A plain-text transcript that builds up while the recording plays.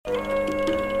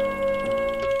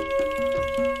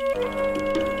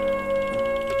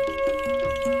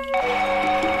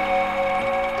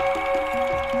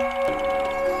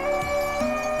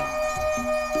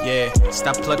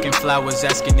Stop plucking flowers,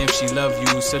 asking if she love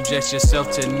you. Subject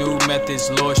yourself to new methods,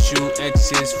 lost you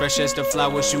exes. Fresh as the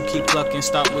flowers you keep plucking.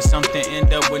 Start with something,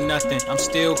 end up with nothing. I'm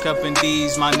still cupping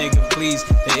these, my nigga, please.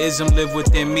 The ism live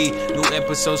within me. New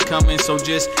episodes coming, so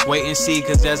just wait and see.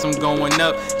 Cause as I'm going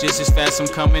up, just as fast I'm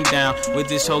coming down. With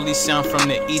this holy sound from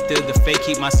the ether, the fake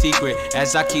keep my secret.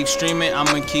 As I keep streaming,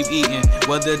 I'ma keep eating,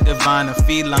 whether divine or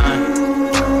feline.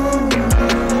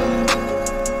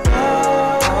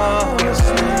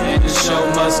 And the show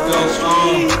must go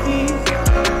on.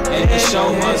 And the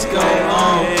show must go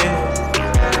on.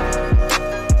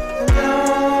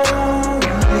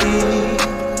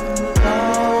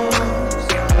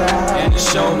 And the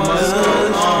show must go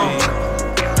on.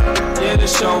 Yeah, the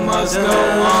show must go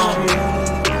on.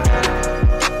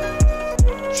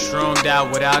 Shroomed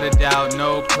out without a doubt,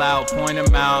 no clout, point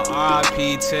them out.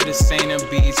 R.I.P. to the saint of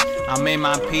beats. I made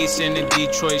my peace in the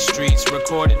Detroit streets.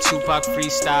 Recorded Tupac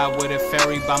freestyle with a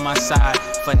fairy by my side.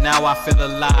 For now I feel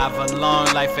alive, a long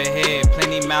life ahead.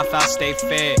 Plenty mouth, I'll stay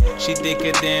fed. She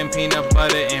thicker than peanut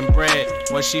butter and bread.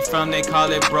 Where she from, they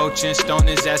call it broaching. Stone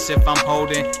is as if I'm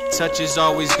holding. Touch is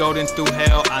always golden through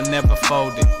hell, I never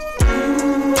folded.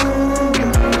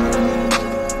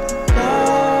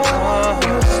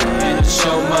 And the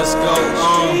show must go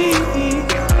on.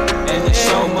 And the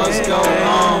show must go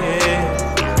on.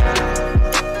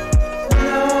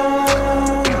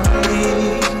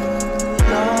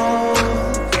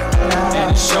 And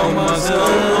the show must go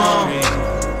on.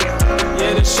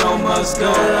 Yeah, the show must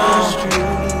go on.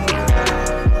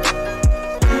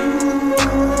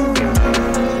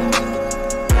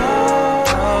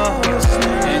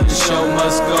 And the show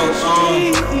must go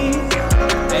on.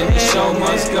 And the show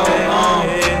must go on.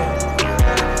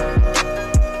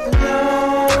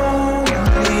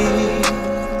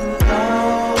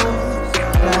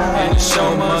 And the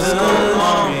show must go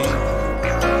on.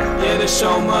 Yeah, the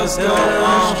show must go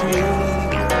on.